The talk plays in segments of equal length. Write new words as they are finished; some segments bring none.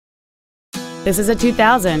This is a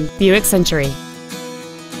 2000 Buick Century.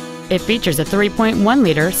 It features a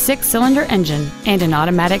 3.1-liter 6-cylinder engine and an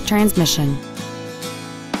automatic transmission.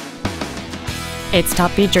 Its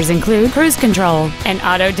top features include cruise control, an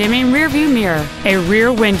auto-dimming rear-view mirror, a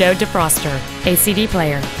rear window defroster, a CD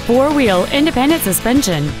player, 4-wheel independent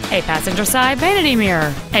suspension, a passenger side vanity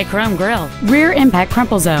mirror, a chrome grille, rear impact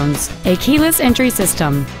crumple zones, a keyless entry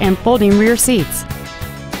system, and folding rear seats.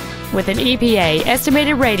 With an EPA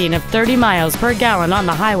estimated rating of 30 miles per gallon on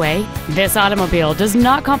the highway, this automobile does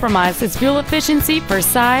not compromise its fuel efficiency for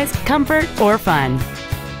size, comfort, or fun.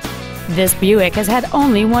 This Buick has had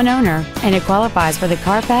only one owner, and it qualifies for the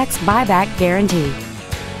Carfax buyback guarantee.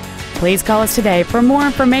 Please call us today for more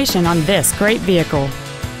information on this great vehicle.